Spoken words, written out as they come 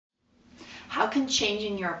How can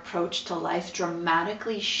changing your approach to life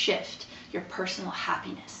dramatically shift your personal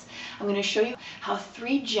happiness? I'm going to show you how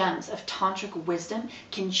 3 gems of tantric wisdom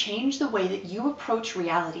can change the way that you approach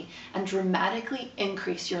reality and dramatically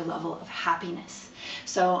increase your level of happiness.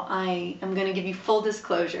 So I am going to give you full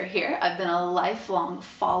disclosure here. I've been a lifelong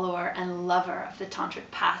follower and lover of the tantric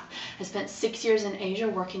path. I spent 6 years in Asia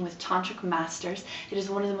working with tantric masters. It is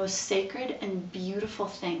one of the most sacred and beautiful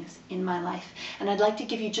things in my life. And I'd like to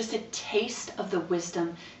give you just a taste of the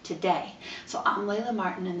wisdom today. So I'm Layla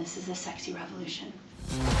Martin, and this is The Sexy Revolution.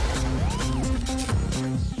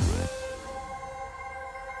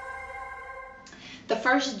 The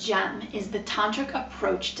first gem is the tantric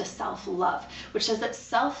approach to self-love, which says that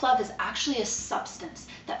self-love is actually a substance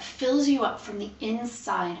that fills you up from the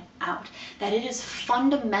inside out, that it is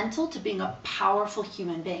fundamental to being a powerful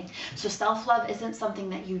human being. So self-love isn't something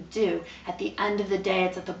that you do at the end of the day.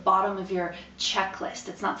 It's at the bottom of your checklist.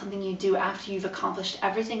 It's not something you do after you've accomplished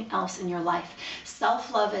everything else in your life.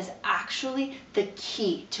 Self-love is actually the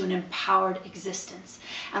key to an empowered existence.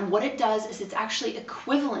 And what it does is it's actually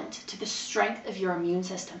equivalent to the strength of your immune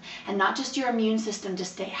system, and not just your immune system to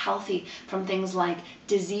stay healthy from things like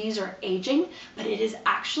disease or aging, but it is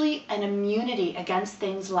actually an immunity against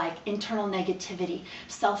things like internal negativity,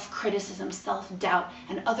 self-criticism, self-doubt,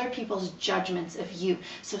 and other people's judgments of you.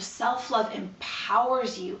 So self-love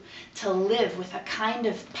empowers you to live with a kind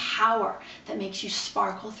of power that makes you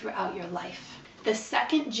sparkle throughout your life. The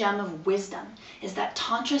second gem of wisdom is that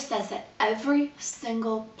Tantra says that every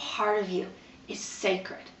single part of you is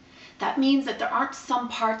sacred. That means that there aren't some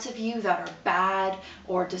parts of you that are bad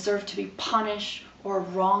or deserve to be punished or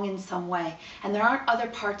wrong in some way. And there aren't other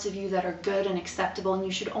parts of you that are good and acceptable, and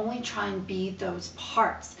you should only try and be those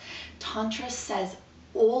parts. Tantra says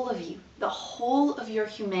all of you, the whole of your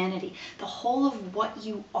humanity, the whole of what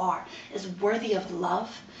you are, is worthy of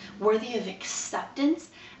love, worthy of acceptance,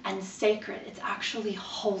 and sacred. It's actually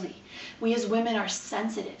holy. We as women are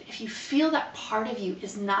sensitive. If you feel that part of you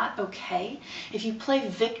is not okay, if you play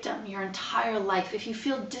victim your entire life, if you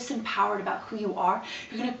feel disempowered about who you are,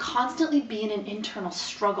 you're going to constantly be in an internal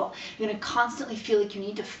struggle. You're going to constantly feel like you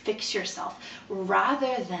need to fix yourself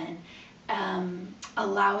rather than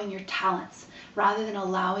allowing your talents, rather than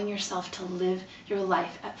allowing yourself to live your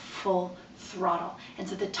life at full throttle. And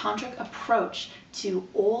so the tantric approach to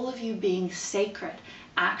all of you being sacred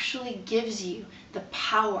actually gives you the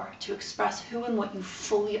power to express who and what you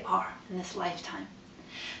fully are in this lifetime.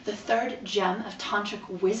 The third gem of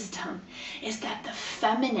tantric wisdom is that the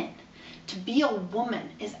feminine, to be a woman,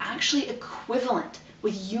 is actually equivalent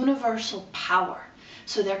with universal power.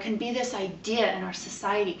 So there can be this idea in our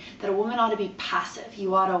society that a woman ought to be passive.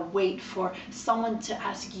 You ought to wait for someone to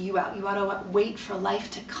ask you out. You ought to wait for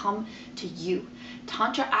life to come to you.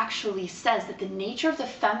 Tantra actually says that the nature of the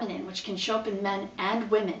feminine, which can show up in men and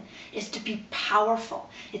women, is to be powerful.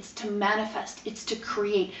 It's to manifest. It's to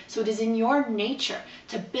create. So it is in your nature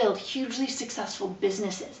to build hugely successful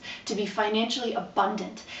businesses, to be financially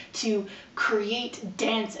abundant, to create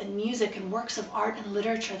dance and music and works of art and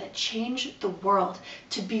literature that change the world,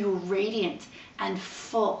 to be radiant and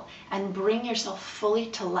full and bring yourself fully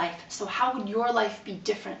to life. So how would your life be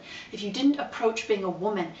different if you didn't approach being a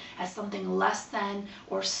woman as something less than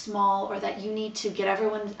or small, or that you need to get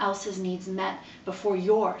everyone else's needs met before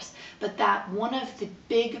yours, but that one of the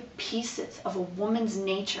big pieces of a woman's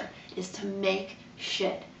nature is to make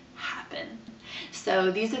shit happen.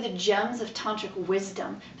 So these are the gems of tantric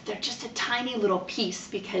wisdom, but they're just a tiny little piece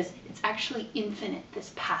because it's actually infinite,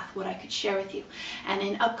 this path, what I could share with you. And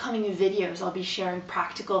in upcoming videos, I'll be sharing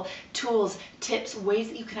practical tools, tips, ways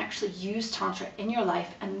that you can actually use Tantra in your life,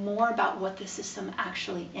 and more about what the system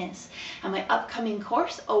actually is. And my upcoming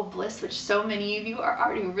course, Oh Bliss, which so many of you are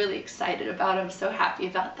already really excited about, I'm so happy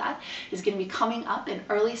about that, is going to be coming up in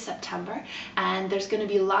early September. And there's going to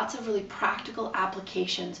be lots of really practical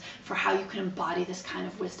applications for how you can embody this kind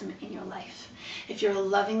of wisdom in your life. If you're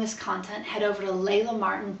loving this content, head over to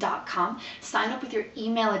laylamartin.com, sign up with your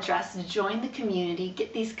email address, join the community,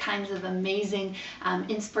 get these kinds of amazing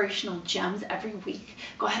inspirational gems every week.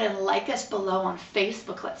 Go ahead and like us below on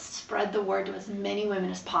Facebook. Let's spread the word to as many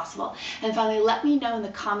women as possible. And finally, let me know in the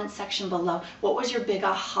comment section below, what was your big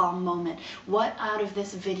aha moment? What out of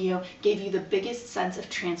this video gave you the biggest sense of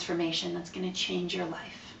transformation that's going to change your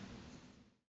life?